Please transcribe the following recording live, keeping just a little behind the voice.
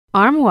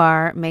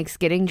Armoire makes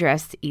getting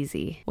dressed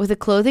easy. With a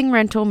clothing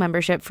rental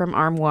membership from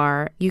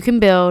Armoire, you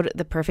can build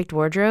the perfect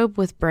wardrobe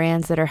with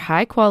brands that are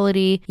high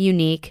quality,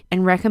 unique,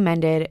 and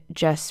recommended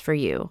just for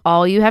you.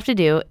 All you have to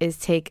do is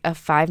take a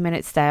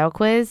 5-minute style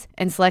quiz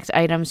and select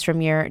items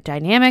from your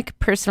dynamic,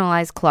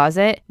 personalized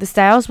closet. The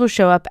styles will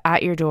show up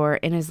at your door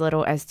in as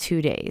little as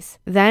 2 days.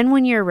 Then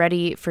when you're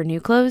ready for new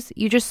clothes,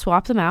 you just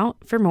swap them out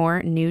for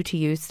more new to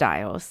you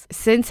styles.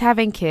 Since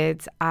having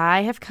kids,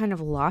 I have kind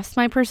of lost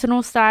my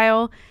personal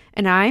style,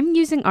 and I'm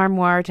using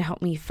Armoire to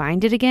help me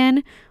find it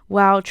again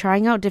while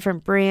trying out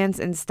different brands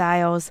and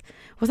styles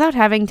without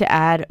having to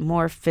add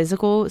more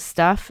physical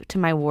stuff to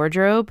my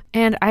wardrobe.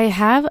 And I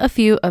have a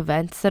few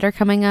events that are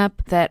coming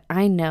up that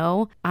I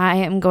know I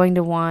am going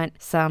to want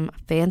some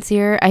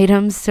fancier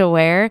items to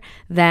wear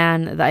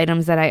than the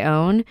items that I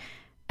own.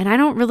 And I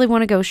don't really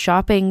want to go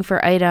shopping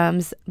for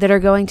items that are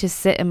going to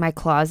sit in my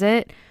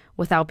closet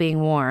without being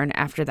worn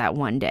after that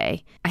one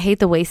day. I hate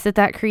the waste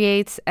that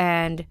creates,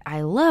 and I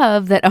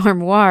love that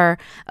Armoire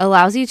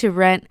allows you to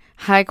rent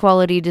high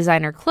quality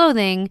designer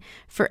clothing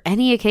for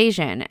any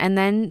occasion and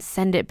then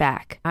send it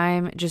back.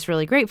 I'm just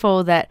really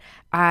grateful that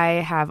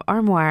I have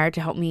Armoire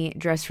to help me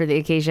dress for the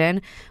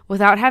occasion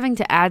without having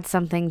to add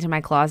something to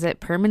my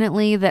closet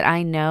permanently that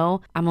I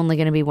know I'm only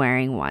going to be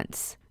wearing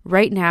once.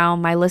 Right now,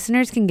 my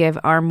listeners can give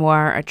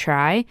Armoire a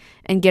try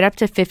and get up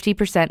to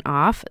 50%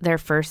 off their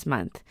first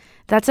month.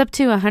 That's up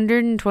to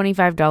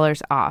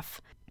 $125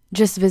 off.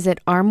 Just visit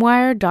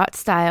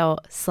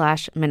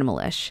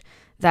armoire.style/minimalish.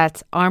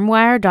 That's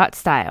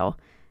armoire.style,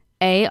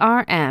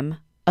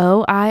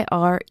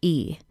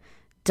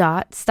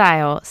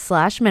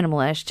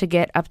 ARMOIRE.style/minimalish to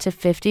get up to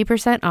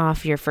 50%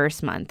 off your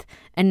first month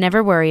and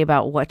never worry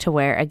about what to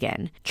wear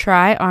again.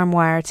 Try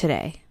Armoire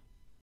today.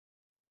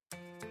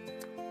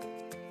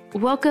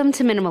 Welcome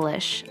to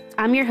Minimalish.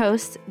 I'm your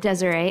host,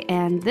 Desiree,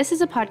 and this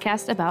is a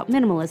podcast about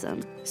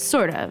minimalism.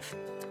 Sort of.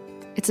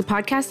 It's a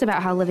podcast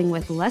about how living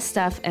with less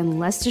stuff and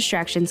less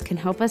distractions can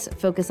help us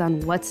focus on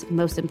what's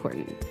most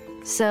important.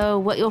 So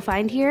what you'll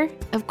find here?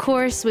 Of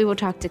course, we will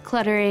talk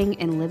decluttering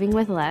and living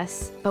with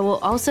less, but we'll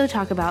also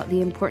talk about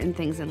the important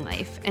things in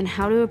life and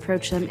how to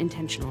approach them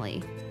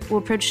intentionally. We'll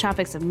approach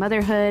topics of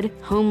motherhood,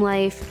 home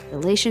life,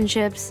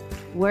 relationships,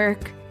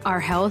 work,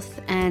 our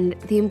health, and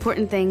the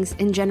important things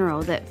in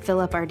general that fill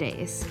up our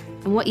days.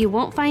 And what you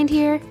won't find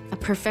here, a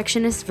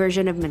perfectionist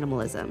version of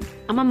minimalism.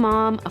 I'm a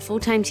mom, a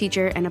full-time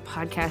teacher, and a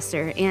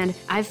podcaster, and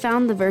I've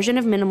found the version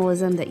of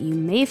minimalism that you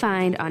may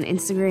find on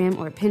Instagram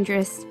or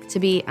Pinterest to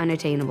be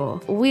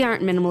unattainable. We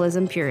aren't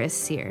minimalism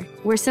purists here.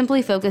 We're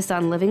simply focused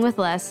on living with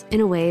less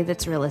in a way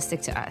that's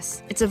realistic to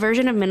us. It's a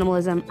version of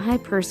minimalism I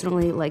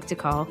personally like to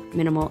call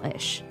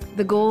minimal-ish.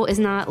 The goal is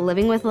not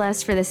living with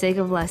less for the sake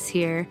of less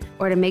here,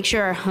 or to make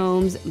sure our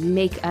homes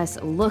make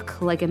us look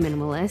like a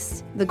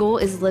minimalist. The goal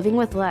is living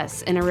with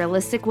less in a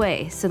realistic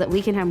way so that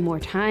we can have more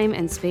time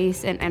and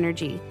space and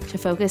energy to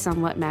focus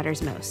on what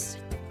matters most.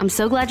 I'm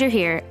so glad you're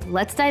here.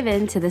 Let's dive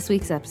into this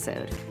week's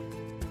episode.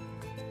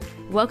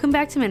 Welcome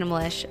back to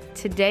Minimalish.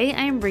 Today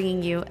I am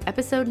bringing you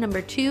episode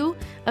number 2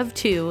 of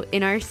 2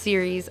 in our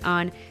series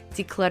on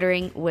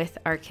decluttering with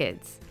our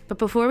kids. But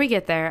before we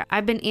get there,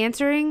 I've been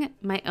answering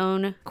my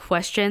own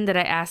question that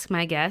I ask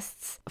my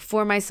guests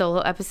for my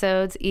solo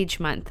episodes each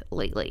month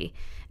lately.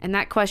 And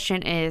that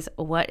question is,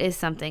 what is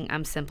something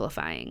I'm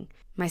simplifying?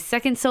 My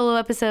second solo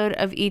episode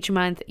of each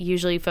month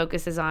usually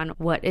focuses on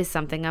what is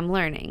something I'm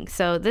learning.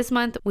 So this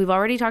month, we've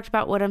already talked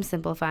about what I'm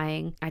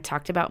simplifying. I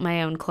talked about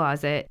my own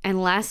closet.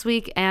 And last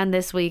week and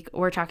this week,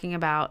 we're talking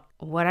about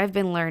what I've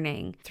been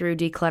learning through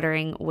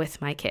decluttering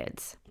with my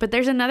kids. But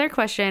there's another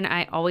question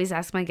I always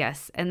ask my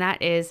guests, and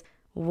that is,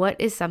 what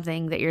is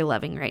something that you're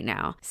loving right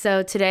now?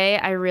 So today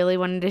I really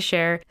wanted to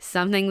share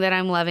something that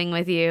I'm loving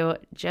with you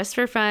just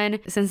for fun,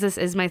 since this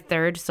is my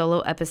third solo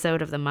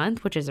episode of the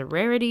month, which is a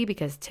rarity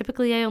because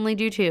typically I only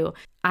do 2.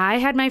 I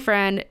had my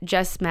friend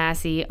Jess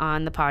Massey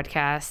on the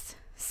podcast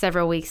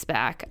several weeks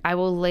back. I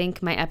will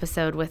link my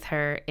episode with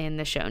her in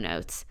the show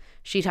notes.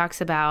 She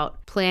talks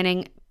about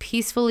planning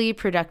peacefully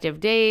productive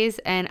days,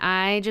 and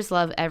I just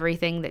love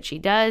everything that she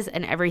does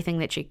and everything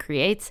that she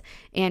creates.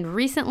 And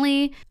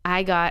recently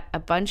I got a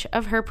bunch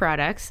of her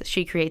products.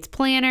 She creates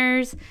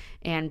planners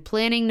and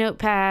planning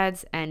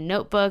notepads and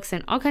notebooks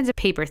and all kinds of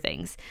paper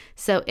things.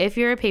 So if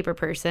you're a paper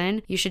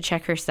person, you should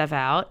check her stuff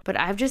out. But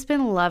I've just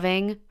been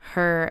loving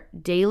her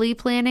daily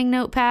planning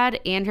notepad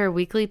and her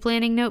weekly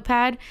planning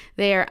notepad.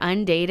 They are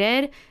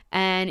undated,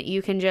 and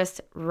you can just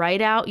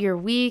write out your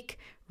week,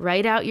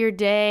 write out your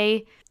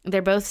day.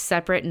 They're both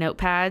separate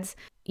notepads.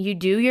 You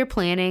do your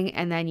planning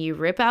and then you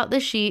rip out the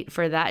sheet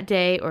for that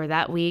day or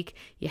that week.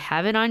 You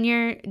have it on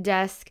your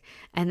desk,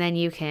 and then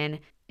you can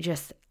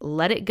just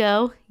let it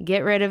go,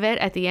 get rid of it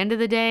at the end of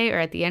the day or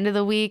at the end of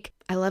the week.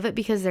 I love it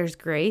because there's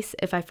grace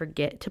if I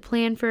forget to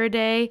plan for a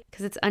day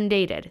because it's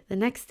undated. The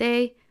next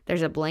day,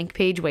 there's a blank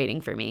page waiting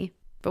for me.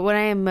 But what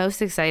I am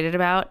most excited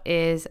about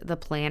is the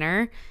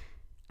planner.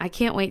 I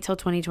can't wait till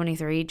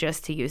 2023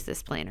 just to use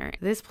this planner.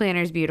 This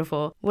planner is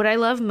beautiful. What I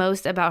love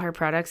most about her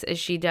products is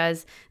she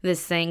does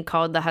this thing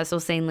called the Hustle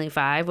Sanely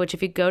 5, which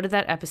if you go to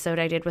that episode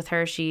I did with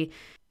her, she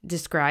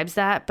describes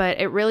that, but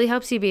it really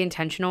helps you be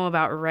intentional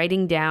about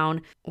writing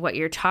down what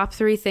your top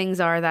 3 things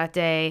are that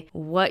day,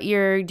 what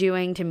you're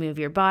doing to move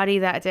your body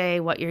that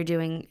day, what you're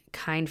doing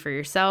kind for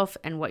yourself,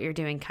 and what you're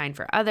doing kind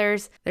for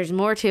others. There's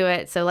more to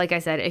it. So like I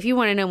said, if you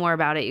want to know more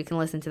about it, you can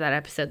listen to that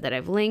episode that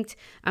I've linked.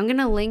 I'm going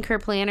to link her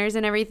planners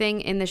and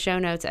everything in the show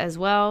notes as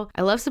well.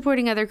 I love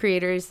supporting other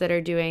creators that are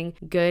doing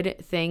good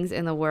things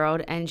in the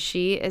world, and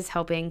she is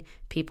helping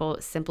people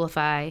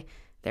simplify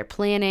their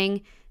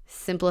planning,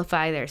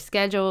 simplify their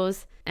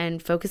schedules,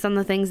 and focus on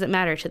the things that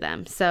matter to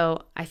them.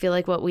 So I feel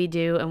like what we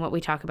do and what we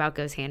talk about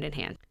goes hand in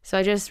hand. So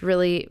I just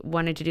really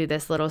wanted to do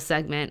this little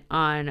segment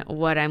on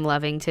what I'm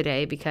loving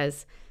today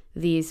because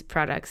these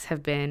products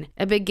have been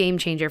a big game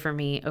changer for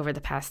me over the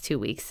past 2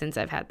 weeks since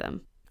I've had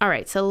them. All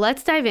right, so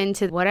let's dive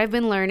into what I've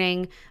been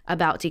learning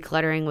about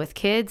decluttering with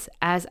kids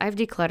as I've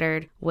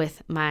decluttered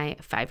with my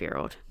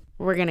 5-year-old.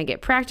 We're going to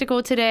get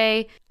practical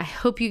today. I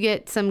hope you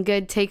get some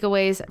good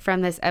takeaways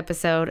from this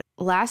episode.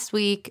 Last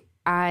week,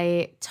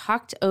 I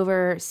talked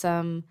over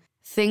some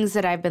things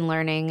that I've been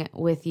learning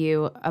with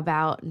you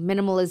about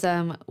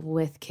minimalism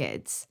with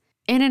kids.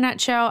 In a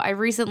nutshell, I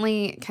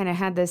recently kind of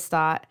had this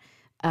thought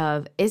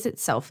of, is it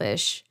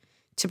selfish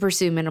to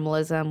pursue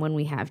minimalism when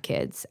we have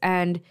kids?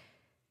 And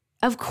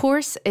of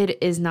course, it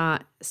is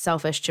not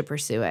selfish to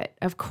pursue it.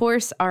 Of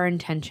course, our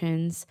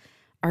intentions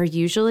are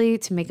usually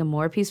to make a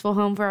more peaceful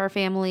home for our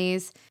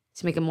families,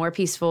 to make a more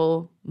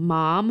peaceful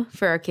mom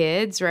for our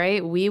kids,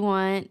 right? We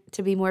want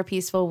to be more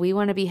peaceful. We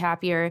want to be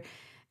happier.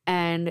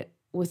 And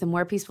with a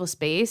more peaceful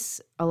space,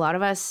 a lot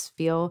of us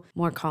feel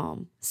more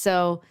calm.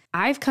 So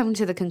I've come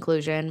to the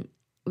conclusion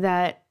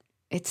that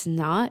it's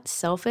not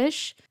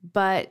selfish,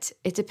 but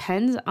it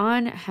depends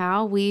on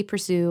how we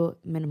pursue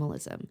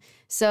minimalism.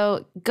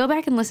 So go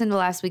back and listen to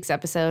last week's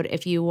episode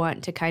if you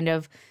want to kind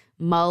of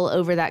mull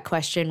over that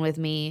question with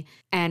me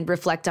and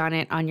reflect on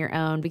it on your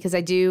own, because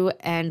I do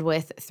end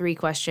with 3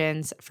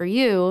 questions for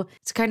you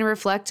to kind of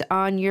reflect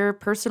on your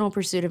personal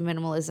pursuit of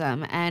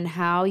minimalism and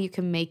how you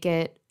can make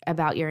it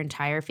about your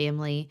entire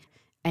family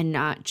and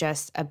not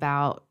just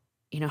about,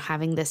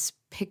 having this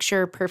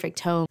picture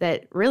perfect home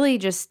that really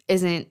just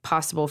isn't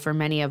possible for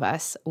many of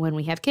us when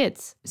we have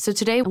kids. So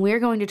today we're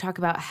going to talk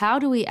about how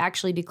do we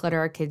actually declutter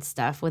our kids'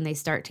 stuff when they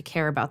start to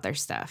care about their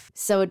stuff.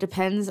 So it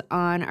depends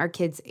on our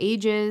kids'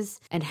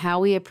 ages and how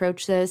we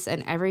approach this,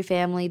 and every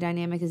family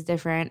dynamic is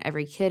different,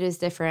 every kid is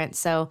different,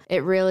 so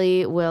it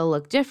really will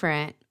look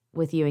different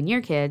with you and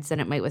your kids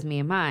than it might with me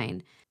and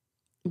mine.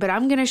 But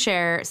I'm going to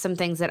share some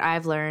things that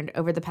I've learned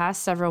over the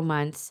past several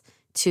months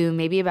to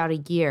maybe about a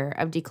year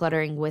of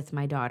decluttering with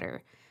my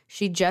daughter.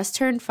 She just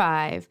turned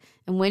 5,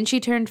 and when she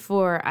turned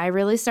 4, I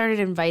really started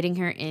inviting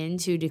her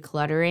into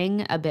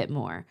decluttering a bit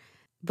more.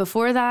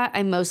 Before that,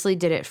 I mostly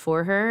did it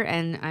for her,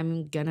 and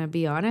I'm gonna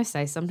be honest,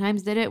 I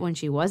sometimes did it when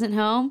she wasn't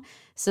home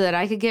so that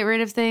I could get rid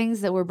of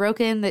things that were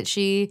broken that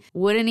she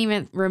wouldn't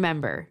even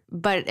remember.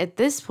 But at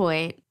this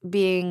point,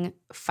 being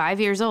 5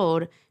 years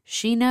old,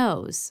 she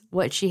knows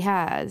what she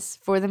has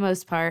for the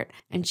most part,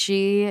 and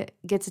she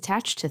gets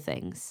attached to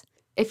things.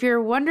 If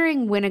you're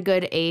wondering when a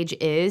good age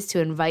is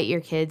to invite your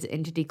kids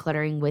into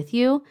decluttering with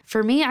you,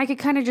 for me, I could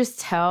kind of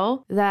just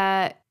tell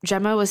that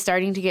Gemma was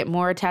starting to get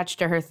more attached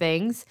to her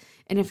things.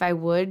 And if I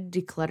would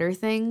declutter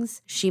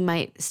things, she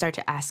might start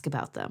to ask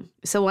about them.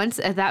 So once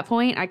at that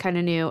point, I kind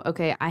of knew,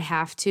 okay, I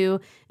have to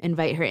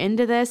invite her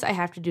into this. I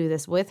have to do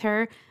this with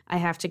her. I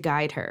have to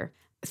guide her.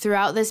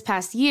 Throughout this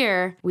past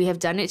year, we have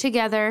done it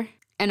together.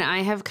 And I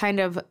have kind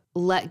of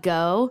let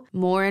go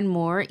more and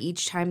more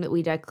each time that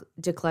we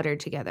decluttered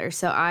together.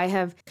 So I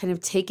have kind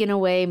of taken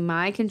away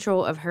my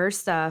control of her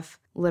stuff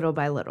little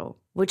by little,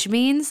 which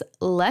means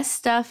less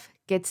stuff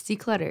gets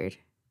decluttered.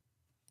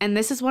 And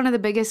this is one of the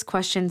biggest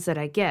questions that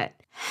I get.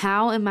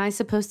 How am I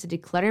supposed to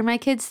declutter my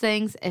kids'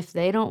 things if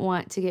they don't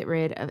want to get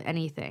rid of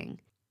anything?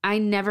 I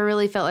never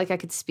really felt like I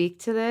could speak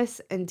to this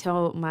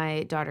until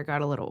my daughter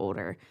got a little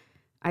older.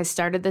 I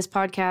started this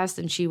podcast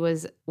and she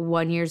was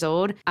 1 year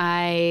old.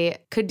 I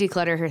could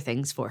declutter her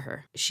things for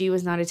her. She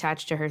was not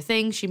attached to her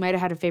things. She might have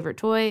had a favorite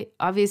toy.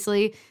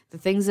 Obviously, the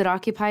things that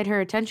occupied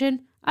her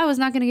attention, I was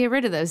not going to get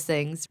rid of those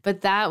things.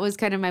 But that was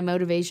kind of my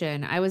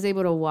motivation. I was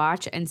able to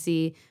watch and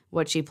see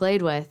what she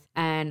played with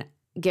and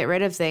get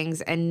rid of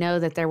things and know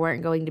that there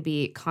weren't going to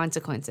be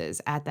consequences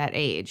at that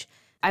age.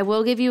 I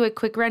will give you a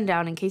quick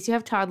rundown in case you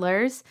have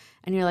toddlers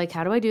and you're like,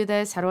 how do I do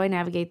this? How do I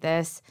navigate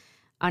this?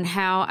 On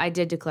how I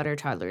did declutter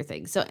toddler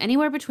things. So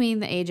anywhere between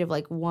the age of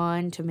like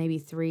 1 to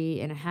maybe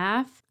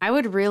 3.5, I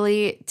would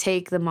really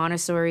take the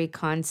Montessori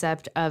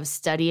concept of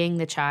studying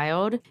the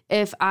child.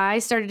 If I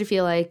started to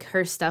feel like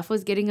her stuff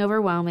was getting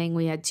overwhelming,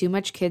 we had too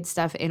much kid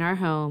stuff in our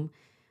home,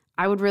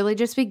 I would really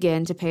just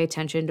begin to pay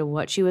attention to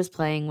what she was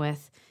playing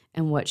with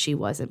and what she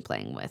wasn't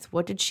playing with.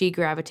 What did she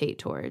gravitate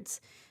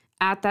towards?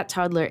 At that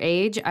toddler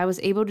age, I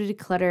was able to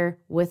declutter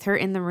with her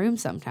in the room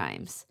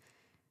sometimes.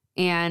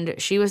 and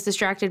she was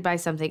distracted by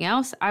something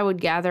else, I would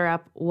gather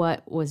up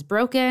what was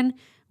broken,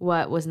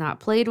 what was not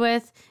played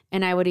with,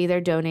 and I would either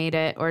donate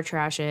it or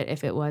trash it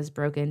if it was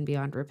broken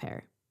beyond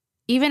repair.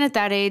 Even at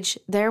that age,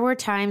 there were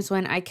times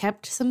when I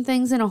kept some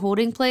things in a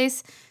holding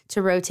place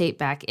to rotate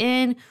back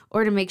in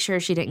or to make sure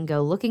she didn't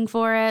go looking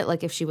for it,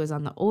 like if she was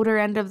on the older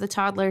end of the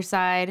toddler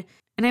side.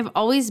 And I've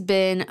always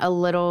been a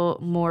little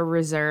more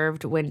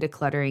reserved when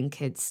decluttering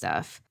kids'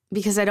 stuff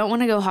because I don't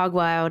want to go hog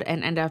wild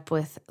and end up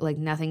with like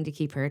nothing to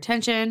keep her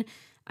attention.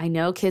 I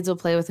know kids will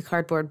play with the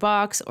cardboard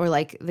box or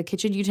like the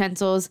kitchen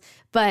utensils,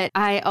 but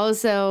I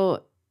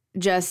also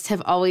just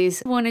have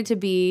always wanted to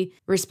be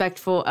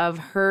respectful of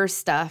her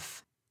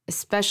stuff,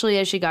 especially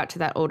as she got to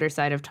that older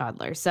side of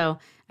toddler. So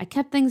I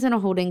kept things in a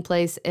holding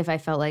place if I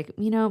felt like,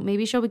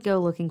 maybe she'll go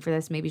looking for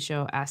this, maybe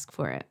she'll ask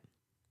for it.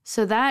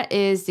 So that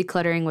is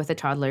decluttering with a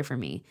toddler for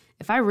me.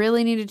 If I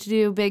really needed to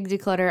do big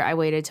declutter, I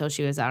waited till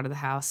she was out of the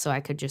house so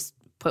I could just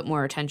put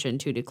more attention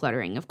to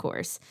decluttering, of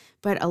course.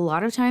 But a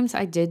lot of times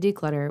I did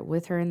declutter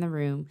with her in the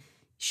room.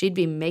 She'd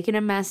be making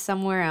a mess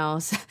somewhere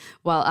else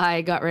while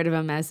I got rid of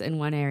a mess in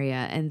one area.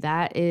 And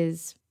that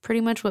is pretty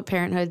much what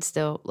parenthood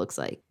still looks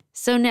like.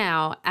 So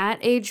now, at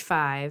age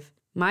 5,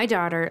 my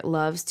daughter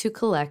loves to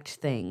collect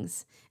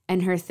things,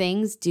 and her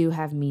things do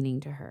have meaning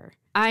to her.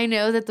 I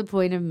know that the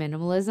point of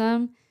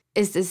minimalism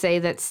is to say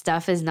that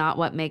stuff is not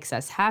what makes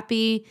us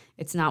happy.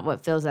 It's not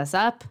what fills us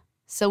up.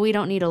 So we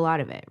don't need a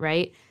lot of it,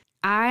 right?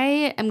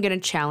 I am going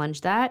to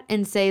challenge that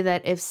and say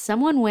that if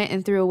someone went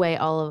and threw away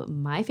all of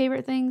my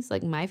favorite things,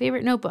 like my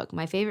favorite notebook,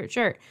 my favorite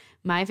shirt,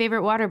 my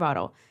favorite water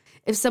bottle,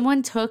 if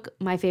someone took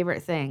my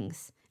favorite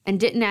things and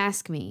didn't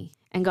ask me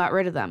and got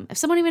rid of them, if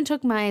someone even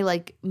took my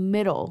like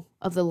middle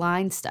of the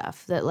line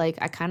stuff that like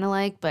I kind of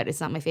like, but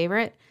it's not my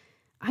favorite,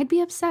 I'd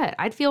be upset.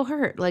 I'd feel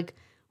hurt. Like,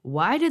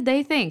 why did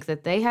they think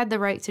that they had the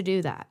right to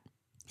do that?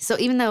 So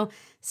even though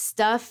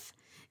stuff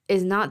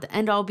is not the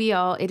end all be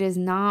all, it is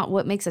not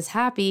what makes us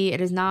happy.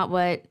 It is not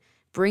what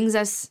brings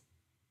us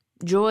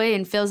joy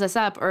and fills us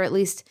up, or at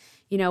least,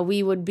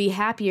 we would be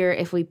happier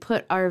if we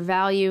put our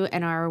value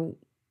and our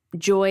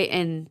joy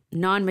in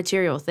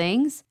non-material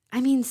things. I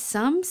mean,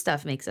 some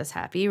stuff makes us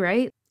happy,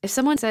 right? If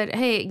someone said,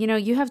 hey,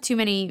 you have too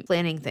many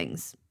planning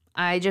things,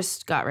 I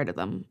just got rid of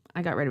them.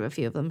 I got rid of a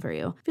few of them for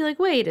you. I'd be like,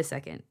 wait a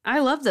second. I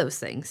love those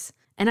things.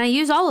 And I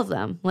use all of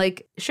them.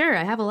 Like, sure,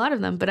 I have a lot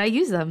of them, but I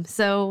use them.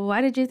 So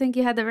why did you think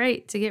you had the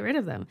right to get rid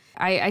of them?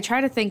 I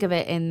try to think of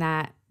it in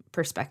that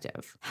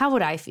perspective. How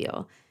would I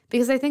feel?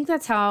 Because I think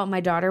that's how my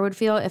daughter would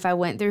feel if I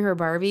went through her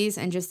Barbies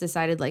and just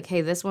decided like,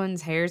 hey, this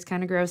one's hair is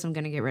kind of gross. I'm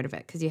going to get rid of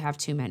it because you have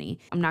too many.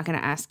 I'm not going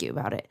to ask you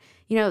about it.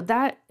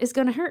 That is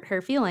going to hurt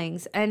her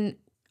feelings. And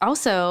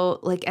also,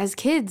 like as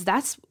kids,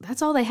 that's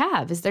all they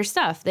have is their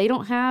stuff. They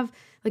don't have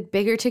like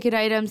bigger ticket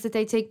items that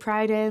they take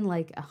pride in,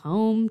 like a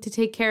home to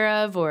take care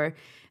of or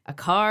a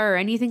car or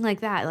anything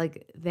like that.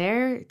 Like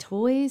their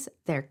toys,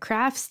 their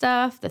craft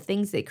stuff, the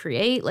things they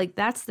create, like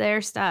that's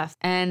their stuff.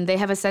 And they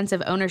have a sense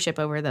of ownership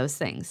over those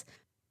things.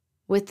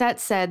 With that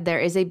said, there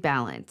is a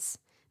balance.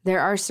 There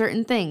are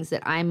certain things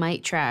that I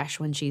might trash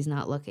when she's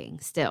not looking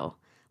still,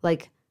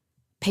 like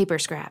paper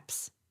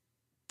scraps,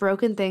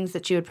 broken things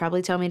that she would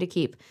probably tell me to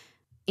keep.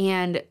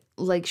 And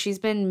like she's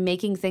been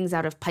making things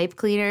out of pipe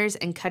cleaners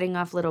and cutting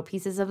off little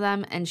pieces of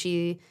them, and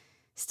she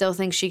still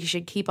thinks she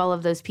should keep all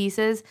of those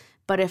pieces.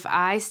 But if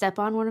I step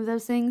on one of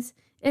those things,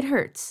 it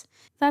hurts.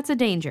 That's a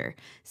danger.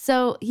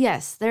 So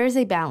yes, there is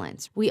a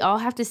balance. We all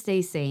have to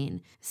stay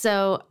sane.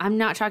 So I'm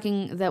not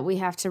talking that we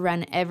have to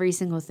run every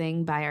single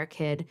thing by our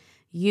kid.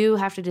 You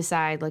have to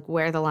decide like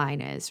where the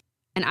line is.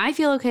 And I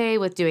feel okay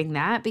with doing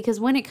that because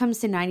when it comes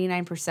to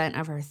 99%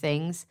 of her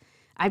things,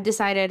 I've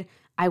decided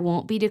I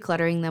won't be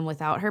decluttering them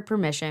without her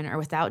permission or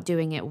without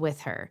doing it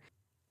with her.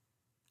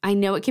 I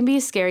know it can be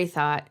a scary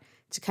thought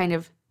to kind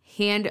of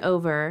hand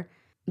over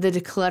the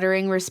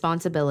decluttering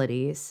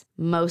responsibilities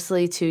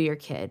mostly to your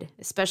kid,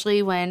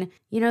 especially when,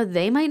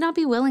 they might not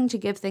be willing to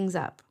give things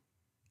up.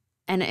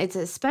 And it's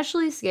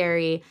especially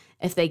scary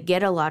if they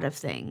get a lot of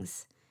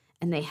things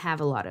and they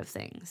have a lot of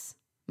things.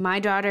 My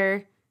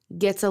daughter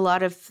gets a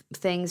lot of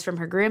things from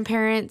her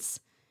grandparents.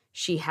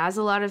 She has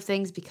a lot of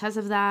things because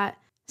of that.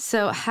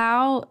 So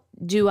how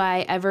do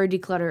I ever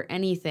declutter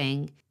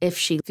anything if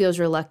she feels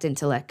reluctant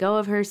to let go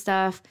of her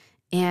stuff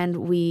and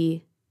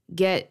we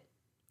get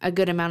a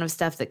good amount of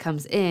stuff that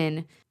comes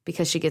in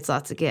because she gets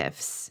lots of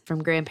gifts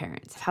from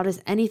grandparents? How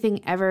does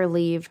anything ever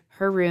leave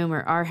her room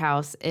or our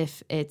house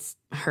if it's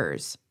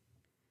hers?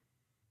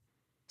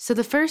 So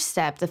the first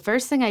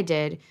thing I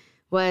did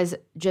was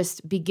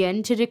just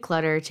begin to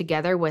declutter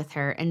together with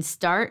her and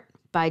start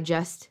by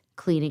just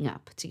cleaning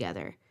up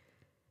together.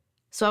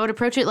 So I would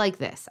approach it like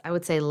this. I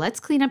would say, let's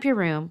clean up your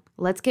room.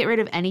 Let's get rid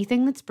of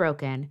anything that's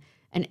broken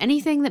and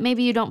anything that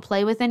maybe you don't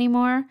play with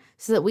anymore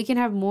so that we can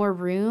have more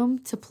room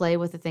to play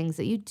with the things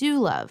that you do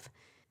love.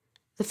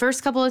 The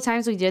first couple of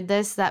times we did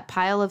this, that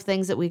pile of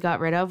things that we got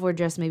rid of were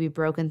just maybe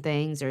broken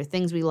things or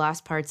things we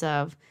lost parts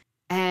of.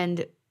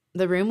 And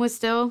the room was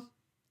still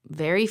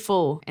very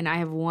full. And I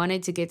have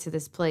wanted to get to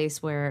this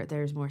place where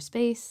there's more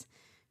space,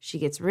 She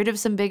gets rid of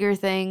some bigger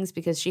things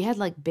because she had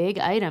like big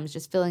items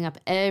just filling up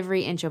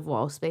every inch of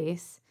wall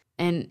space.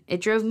 And it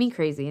drove me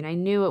crazy, and I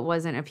knew it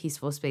wasn't a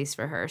peaceful space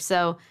for her.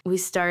 So we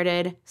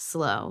started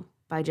slow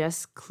by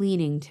just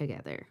cleaning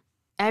together.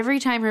 Every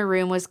time her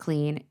room was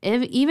clean,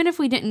 even if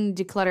we didn't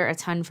declutter a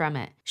ton from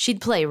it,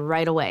 she'd play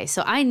right away.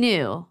 So I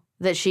knew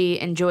that she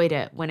enjoyed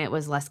it when it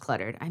was less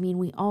cluttered. I mean,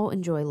 we all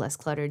enjoy less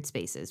cluttered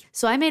spaces.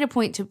 So I made a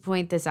point to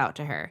point this out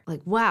to her. Like,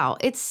 wow,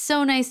 it's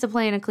so nice to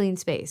play in a clean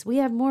space. We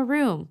have more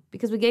room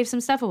because we gave some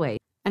stuff away.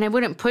 And I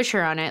wouldn't push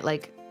her on it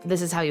like,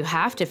 this is how you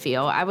have to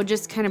feel. I would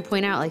just kind of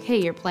point out like,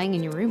 hey, you're playing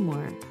in your room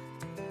more.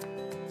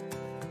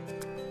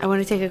 I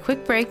want to take a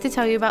quick break to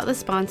tell you about the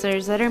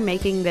sponsors that are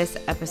making this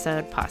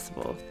episode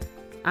possible.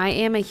 I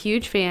am a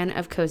huge fan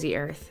of Cozy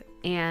Earth,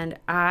 and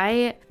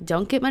I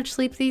don't get much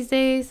sleep these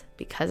days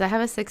because I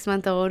have a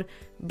 6-month-old,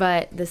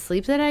 but the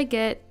sleep that I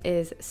get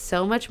is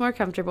so much more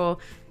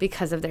comfortable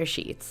because of their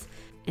sheets.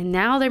 And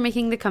now they're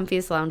making the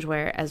comfiest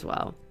loungewear as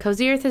well.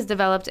 Cozy Earth has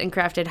developed and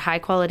crafted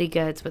high-quality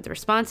goods with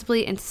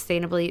responsibly and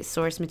sustainably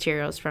sourced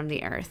materials from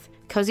the earth.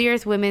 Cozy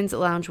Earth women's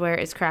loungewear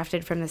is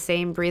crafted from the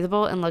same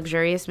breathable and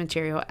luxurious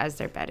material as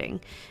their bedding,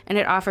 and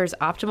it offers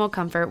optimal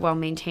comfort while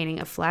maintaining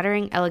a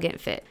flattering,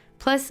 elegant fit.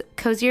 Plus,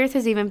 Cozy Earth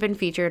has even been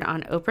featured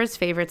on Oprah's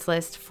favorites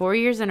list 4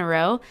 years in a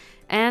row,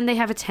 and they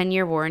have a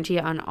 10-year warranty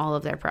on all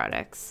of their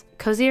products.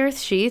 Cozy Earth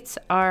sheets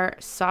are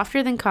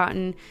softer than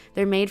cotton.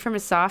 They're made from a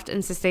soft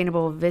and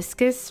sustainable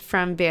viscose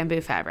from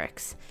bamboo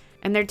fabrics.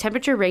 And they're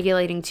temperature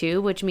regulating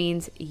too, which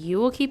means you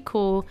will keep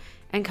cool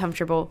and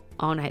comfortable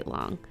all night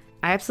long.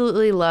 I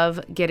absolutely love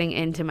getting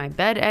into my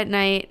bed at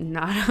night.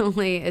 Not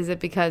only is it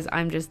because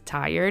I'm just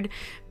tired,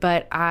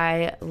 but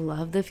I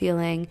love the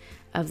feeling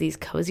of these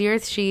Cozy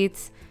Earth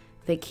sheets.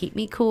 They keep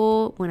me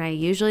cool when I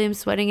usually am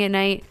sweating at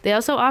night. They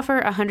also offer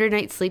a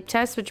 100-night sleep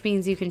test, which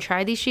means you can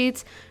try these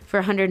sheets for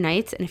 100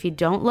 nights. And if you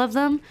don't love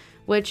them,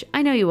 which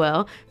I know you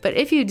will, but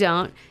if you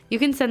don't, you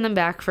can send them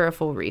back for a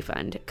full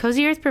refund.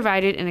 Cozy Earth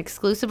provided an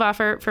exclusive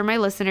offer for my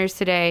listeners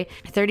today,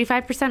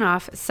 35%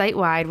 off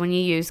site-wide when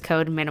you use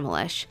code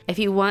MINIMALISH. If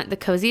you want the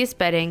coziest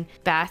bedding,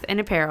 bath,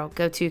 and apparel,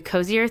 go to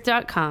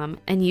cozyearth.com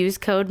and use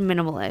code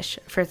MINIMALISH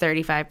for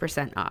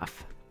 35%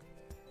 off.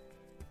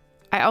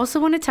 I also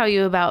want to tell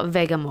you about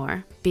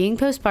Vegamour. Being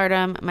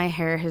postpartum, my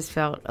hair has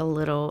felt a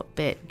little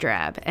bit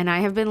drab, and I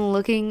have been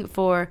looking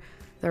for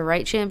the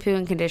right shampoo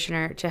and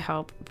conditioner to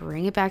help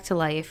bring it back to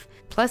life.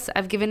 Plus,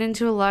 I've given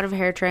into a lot of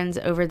hair trends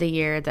over the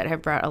year that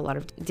have brought a lot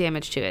of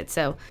damage to it.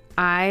 So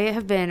I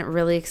have been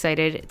really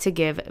excited to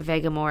give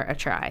Vegamour a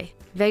try.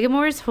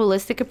 Vegamour's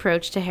holistic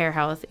approach to hair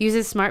health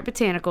uses smart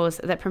botanicals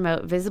that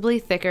promote visibly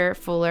thicker,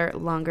 fuller,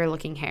 longer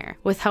looking hair.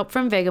 With help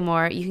from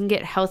Vegamour, you can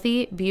get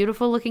healthy,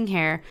 beautiful looking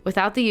hair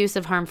without the use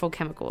of harmful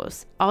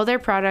chemicals. All their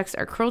products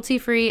are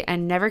cruelty-free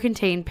and never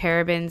contain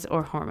parabens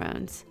or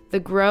hormones.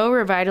 The Grow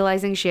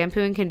Revitalizing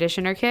Shampoo and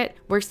Conditioner Kit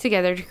works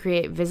together to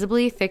create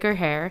visibly thicker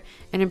hair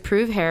and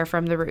improve hair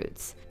from the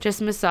roots.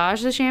 Just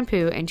massage the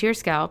shampoo into your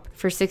scalp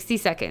for 60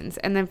 seconds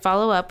and then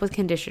follow up with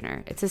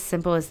conditioner. It's as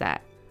simple as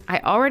that. I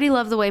already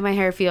love the way my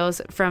hair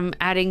feels from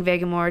adding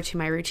Vegamour to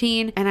my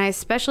routine, and I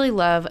especially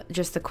love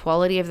just the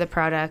quality of the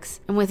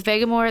products. And with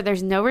Vegamour,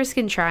 there's no risk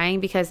in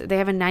trying because they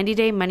have a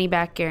 90-day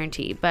money-back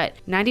guarantee, but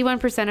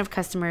 91% of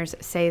customers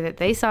say that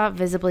they saw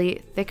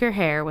visibly thicker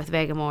hair with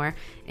Vegamour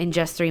in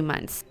just 3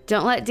 months.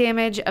 Don't let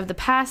damage of the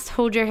past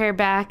hold your hair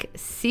back.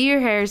 See your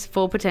hair's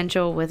full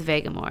potential with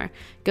Vegamour.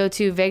 Go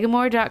to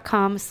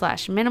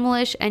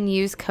vegamour.com/minimalish and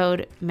use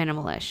code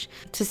MINIMALISH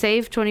to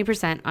save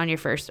 20% on your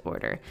first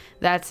order.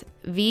 That's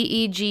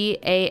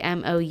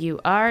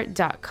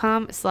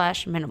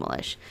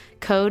vegamour.com/minimalish.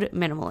 Code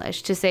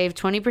MINIMALISH to save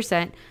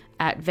 20%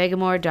 at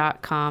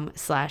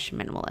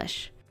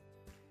vegamour.com/minimalish.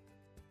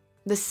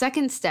 The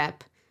second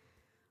step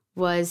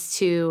was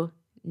to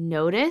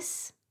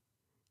notice,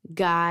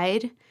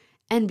 guide,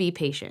 and be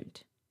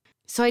patient.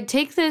 So I'd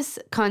take this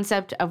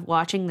concept of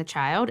watching the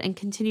child and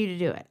continue to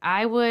do it.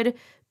 I would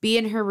be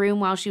in her room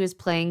while she was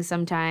playing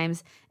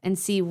sometimes and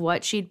see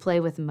what she'd play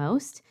with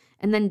most.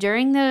 And then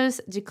during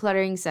those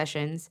decluttering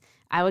sessions,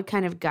 I would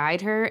kind of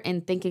guide her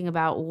in thinking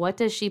about what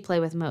does she play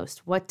with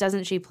most? What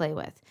doesn't she play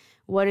with?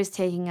 What is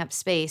taking up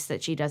space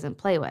that she doesn't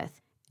play with?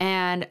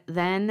 And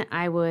then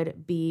I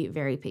would be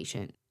very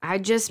patient. I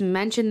just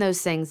mentioned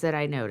those things that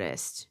I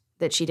noticed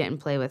that she didn't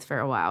play with for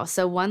a while.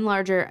 So one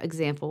larger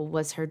example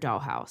was her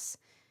dollhouse.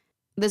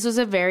 This was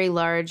a very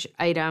large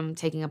item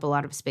taking up a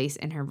lot of space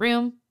in her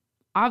room.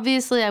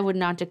 Obviously, I would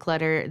not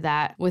declutter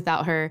that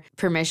without her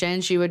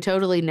permission. She would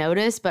totally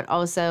notice, but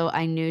also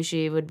I knew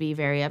she would be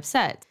very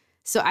upset.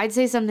 So I'd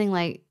say something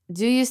like,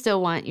 do you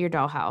still want your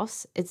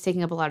dollhouse? It's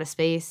taking up a lot of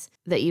space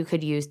that you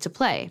could use to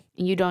play.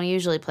 You don't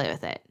usually play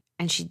with it.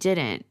 And she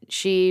didn't.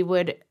 She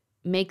would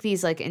make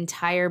these like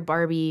entire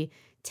Barbie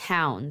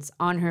towns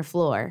on her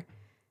floor,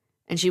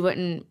 and she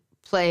wouldn't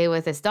play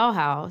with this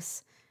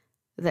dollhouse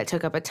that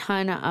took up a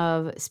ton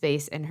of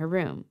space in her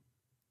room.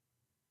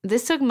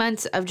 This took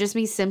months of just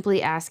me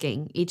simply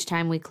asking each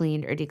time we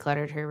cleaned or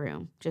decluttered her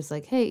room. Just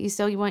like, hey,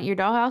 you want your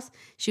dollhouse?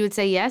 She would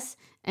say yes,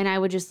 and I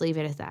would just leave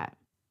it at that.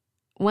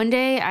 One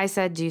day I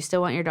said, "Do you still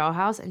want your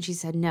dollhouse?" And she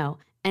said, "No."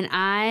 And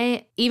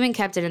I even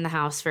kept it in the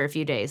house for a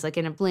few days, like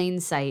in a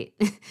plain sight,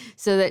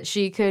 so that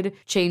she could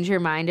change her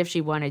mind if she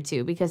wanted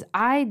to, because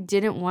I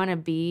didn't want to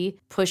be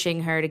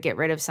pushing her to get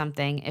rid of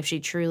something if she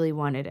truly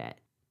wanted it.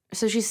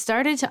 So she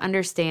started to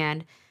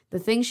understand the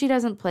things she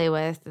doesn't play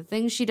with, the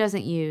things she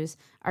doesn't use,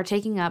 are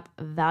taking up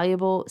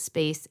valuable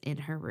space in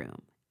her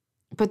room.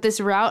 But this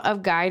route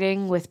of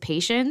guiding with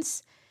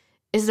patience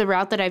is the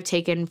route that I've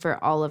taken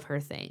for all of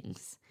her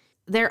things.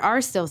 There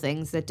are still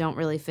things that don't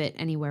really fit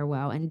anywhere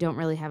well and don't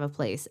really have a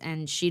place,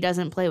 and she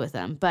doesn't play with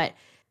them. But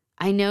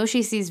I know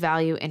she sees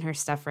value in her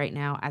stuff right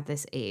now at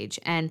this age.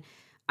 And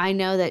I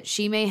know that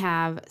she may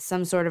have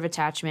some sort of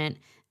attachment,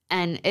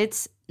 and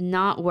it's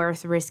not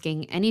worth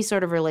risking any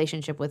sort of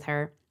relationship with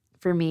her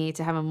for me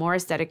to have a more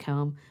aesthetic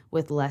home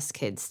with less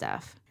kid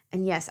stuff.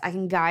 And yes, I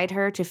can guide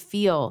her to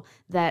feel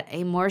that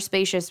a more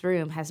spacious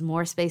room has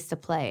more space to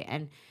play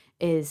and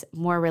is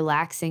more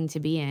relaxing to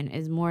be in,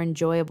 is more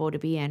enjoyable to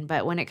be in.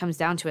 But when it comes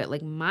down to it,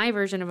 like, my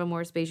version of a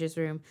more spacious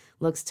room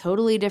looks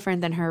totally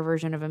different than her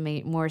version of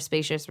a more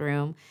spacious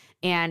room.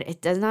 And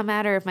it does not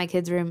matter if my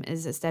kid's room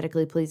is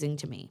aesthetically pleasing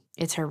to me.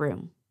 It's her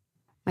room.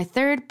 My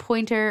third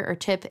pointer or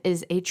tip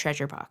is a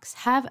treasure box.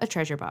 Have a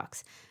treasure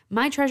box.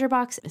 My treasure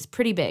box is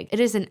pretty big. It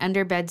is an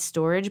underbed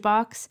storage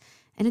box,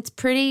 and it's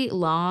pretty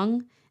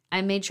long.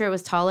 I made sure it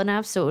was tall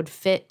enough so it would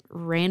fit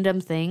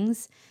random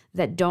things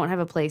that don't have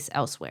a place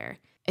elsewhere.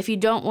 If you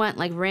don't want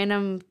like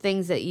random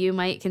things that you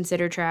might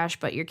consider trash,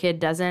 but your kid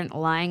doesn't,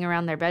 lying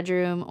around their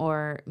bedroom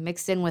or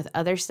mixed in with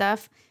other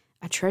stuff,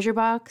 a treasure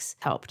box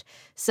helped.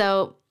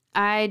 So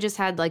I just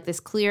had like this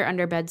clear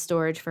underbed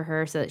storage for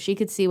her so that she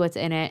could see what's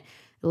in it,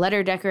 let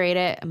her decorate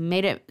it,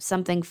 made it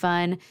something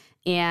fun,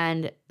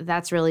 and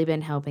that's really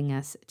been helping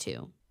us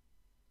too.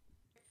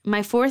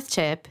 My fourth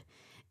tip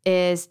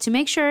is to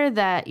make sure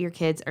that your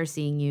kids are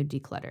seeing you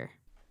declutter.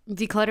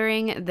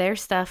 Decluttering their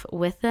stuff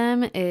with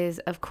them is,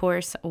 of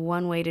course,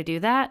 one way to do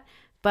that.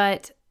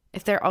 But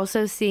if they're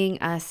also seeing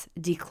us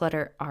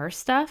declutter our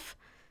stuff,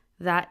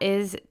 that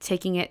is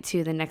taking it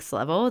to the next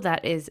level.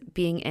 That is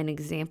being an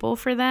example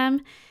for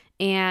them.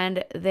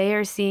 And they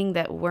are seeing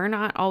that we're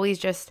not always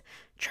just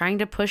trying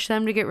to push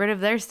them to get rid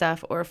of their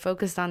stuff or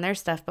focused on their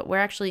stuff, but we're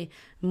actually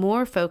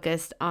more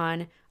focused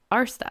on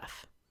our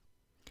stuff.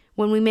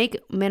 When we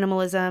make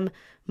minimalism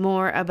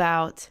more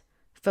about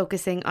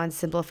focusing on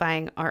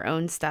simplifying our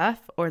own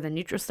stuff or the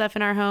neutral stuff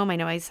in our home. I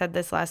know I said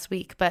this last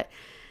week, but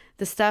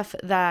the stuff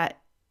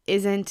that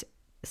isn't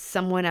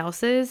someone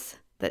else's,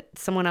 that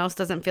someone else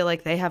doesn't feel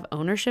like they have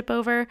ownership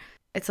over,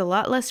 it's a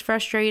lot less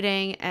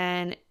frustrating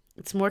and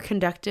it's more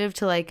conducive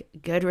to like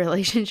good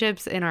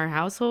relationships in our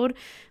household,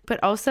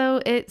 but also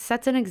it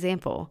sets an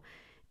example.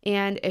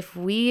 And if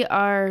we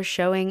are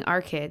showing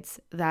our kids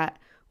that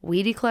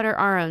we declutter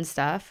our own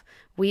stuff,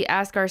 we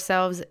ask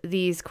ourselves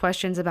these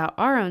questions about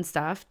our own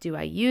stuff. Do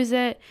I use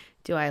it?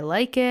 Do I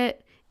like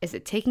it? Is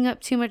it taking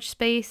up too much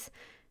space?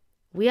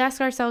 We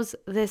ask ourselves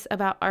this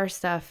about our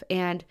stuff,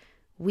 and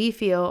we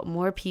feel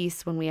more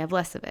peace when we have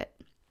less of it.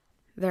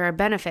 There are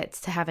benefits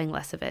to having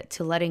less of it,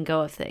 to letting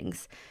go of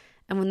things.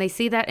 And when they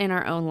see that in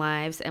our own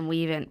lives, and we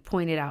even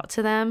point it out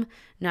to them,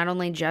 not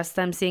only just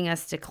them seeing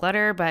us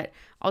declutter, but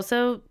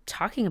also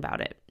talking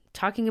about it,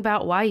 talking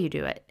about why you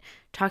do it,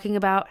 talking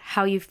about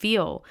how you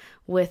feel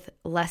with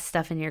less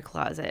stuff in your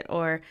closet,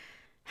 or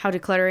how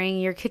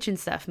decluttering your kitchen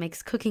stuff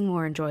makes cooking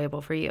more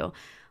enjoyable for you.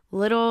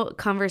 Little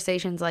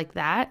conversations like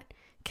that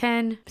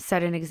can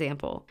set an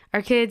example.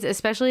 Our kids,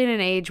 especially in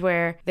an age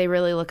where they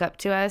really look up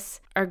to us,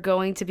 are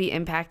going to be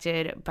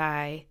impacted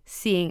by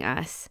seeing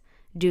us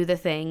do the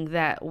thing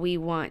that we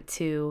want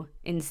to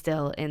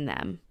instill in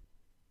them.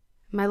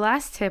 My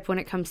last tip when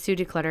it comes to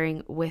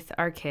decluttering with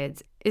our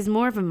kids is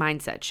more of a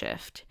mindset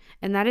shift,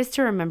 and that is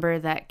to remember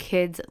that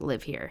kids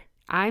live here.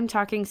 I'm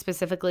talking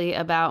specifically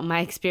about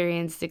my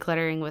experience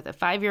decluttering with a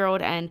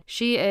 5-year-old, and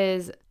she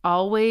is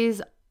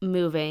always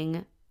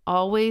moving,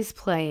 always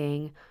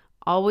playing,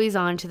 always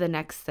on to the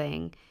next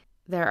thing.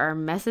 There are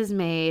messes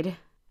made,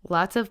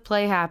 lots of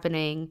play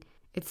happening.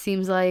 It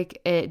seems like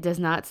it does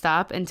not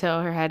stop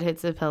until her head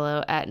hits the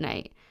pillow at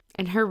night.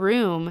 And her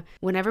room,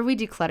 whenever we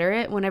declutter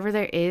it, whenever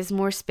there is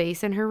more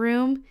space in her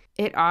room,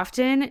 it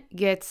often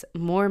gets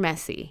more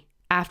messy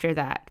after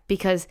that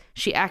because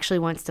she actually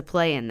wants to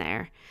play in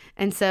there.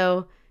 And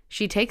so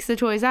she takes the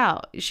toys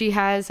out. She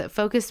has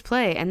focused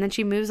play, and then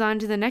she moves on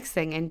to the next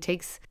thing and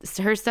takes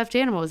her stuffed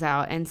animals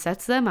out and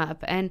sets them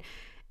up, and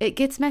it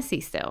gets messy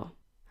still.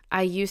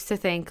 I used to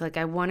think like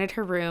I wanted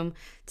her room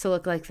to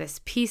look like this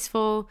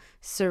peaceful,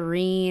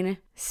 serene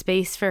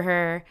space for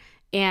her.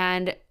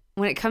 And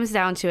when it comes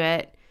down to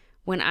it,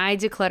 when I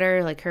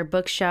declutter like her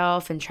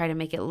bookshelf and try to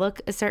make it look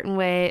a certain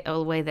way,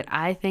 a way that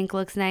I think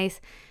looks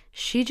nice,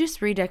 she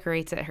just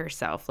redecorates it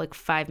herself like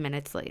 5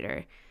 minutes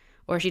later.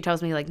 Or she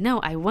tells me like, no,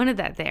 I wanted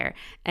that there.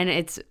 And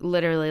it's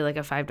literally like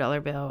a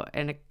 $5 bill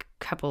and a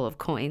couple of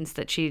coins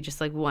that she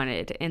just like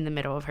wanted in the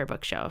middle of her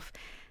bookshelf.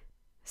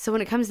 So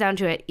when it comes down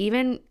to it,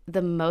 even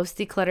the most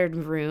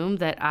decluttered room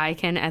that I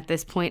can at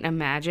this point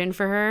imagine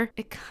for her,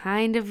 it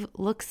kind of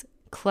looks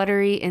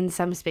cluttery in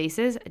some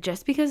spaces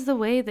just because the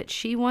way that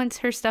she wants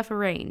her stuff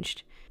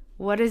arranged.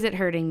 What is it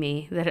hurting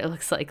me that it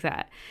looks like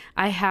that?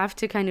 I have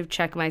to kind of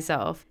check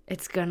myself.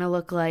 It's gonna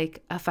look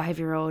like a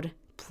 5-year-old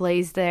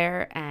plays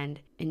there and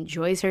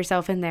enjoys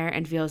herself in there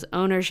and feels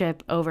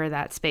ownership over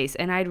that space.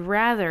 And I'd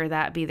rather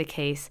that be the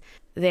case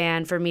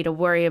than for me to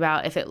worry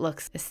about if it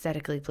looks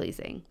aesthetically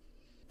pleasing.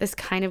 This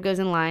kind of goes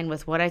in line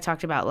with what I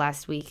talked about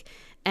last week.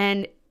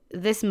 And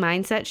this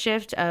mindset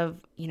shift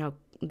of,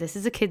 this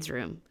is a kid's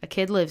room. A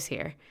kid lives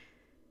here.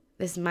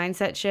 This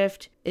mindset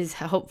shift is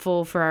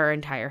helpful for our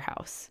entire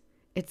house.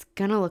 It's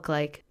going to look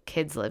like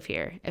kids live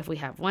here. If we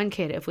have one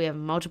kid, if we have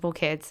multiple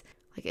kids,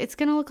 it's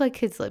going to look like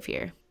kids live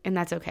here. And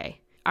that's okay.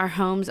 Our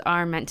homes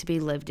are meant to be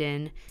lived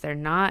in. They're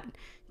not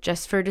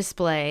just for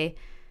display.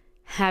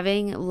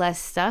 Having less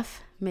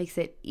stuff makes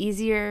it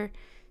easier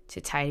to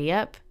tidy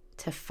up,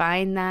 to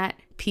find that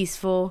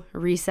peaceful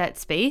reset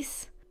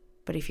space.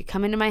 But if you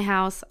come into my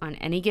house on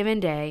any given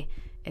day,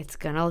 it's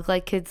going to look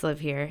like kids live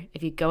here.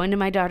 If you go into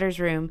my daughter's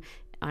room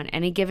on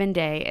any given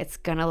day, it's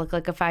going to look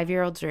like a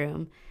 5-year-old's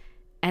room.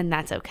 And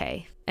that's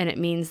okay. And it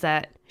means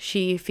that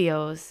she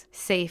feels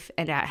safe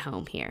and at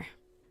home here.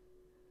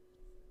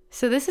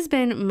 So this has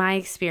been my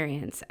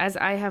experience as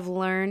I have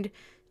learned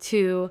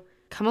to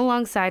come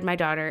alongside my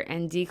daughter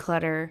and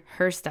declutter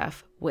her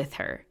stuff with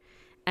her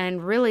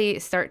and really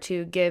start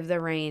to give the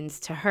reins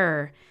to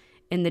her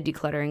in the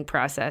decluttering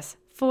process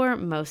for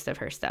most of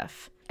her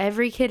stuff.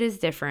 Every kid is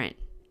different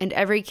and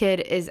every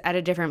kid is at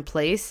a different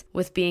place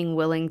with being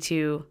willing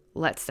to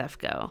let stuff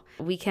go.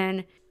 We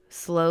can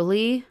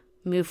slowly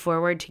move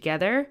forward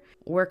together,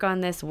 work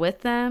on this with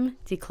them,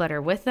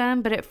 declutter with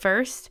them, but at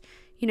first,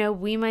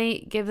 we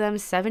might give them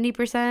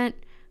 70%,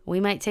 we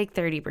might take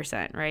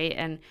 30%, right?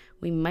 And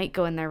we might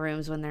go in their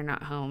rooms when they're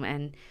not home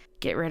and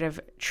get rid of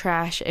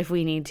trash if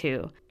we need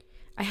to.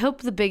 I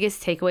hope the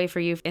biggest takeaway for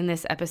you in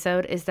this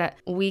episode is that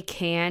we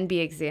can be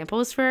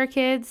examples for our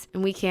kids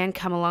and we can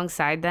come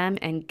alongside them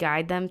and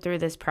guide them through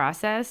this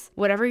process.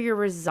 Whatever your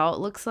result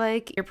looks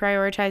like, you're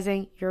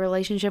prioritizing your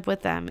relationship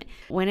with them.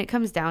 When it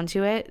comes down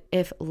to it,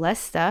 if less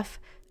stuff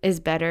is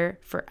better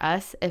for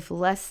us, if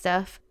less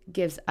stuff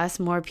gives us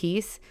more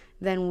peace,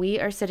 then we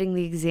are setting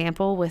the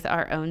example with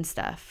our own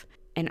stuff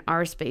and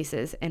our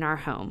spaces in our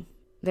home.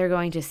 They're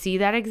going to see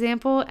that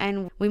example,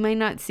 and we might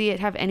not see it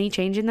have any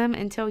change in them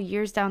until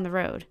years down the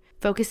road.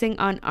 Focusing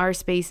on our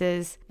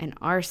spaces and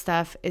our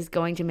stuff is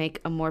going to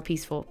make a more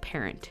peaceful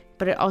parent.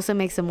 But it also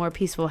makes a more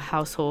peaceful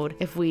household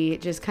if we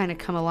just kind of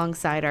come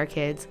alongside our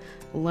kids,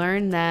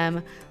 learn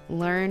them,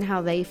 learn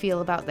how they feel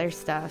about their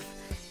stuff,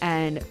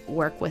 and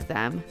work with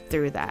them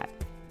through that.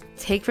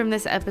 Take from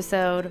this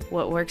episode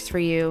what works for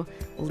you,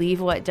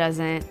 leave what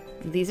doesn't.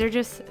 These are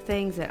just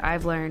things that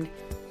I've learned,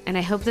 and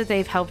I hope that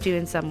they've helped you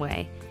in some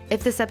way.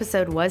 If this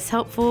episode was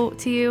helpful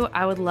to you,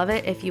 I would love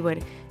it if you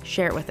would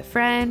share it with a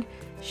friend,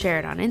 share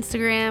it on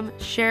Instagram,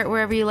 share it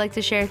wherever you like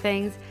to share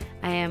things.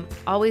 I am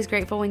always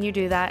grateful when you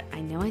do that. I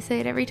know I say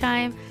it every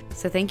time,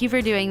 so thank you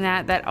for doing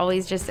that. That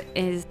always just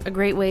is a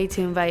great way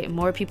to invite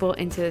more people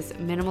into this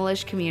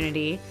minimalish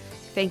community.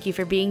 Thank you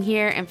for being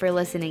here and for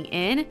listening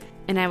in,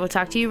 and I will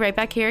talk to you right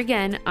back here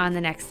again on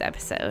the next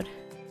episode.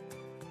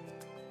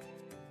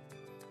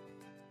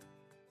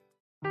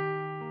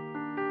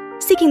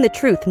 Seeking the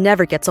truth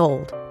never gets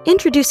old.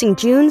 Introducing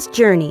June's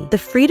Journey, the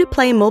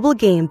free-to-play mobile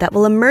game that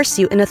will immerse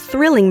you in a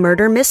thrilling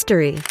murder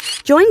mystery.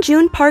 Join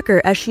June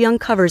Parker as she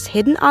uncovers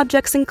hidden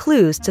objects and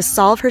clues to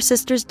solve her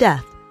sister's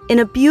death in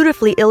a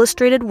beautifully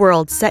illustrated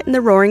world set in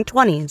the Roaring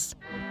 '20s.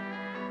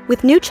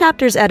 With new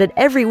chapters added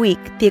every week,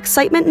 the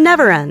excitement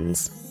never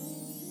ends.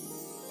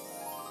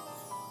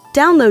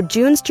 Download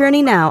June's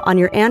Journey now on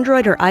your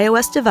Android or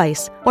iOS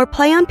device or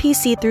play on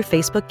PC through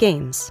Facebook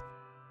Games.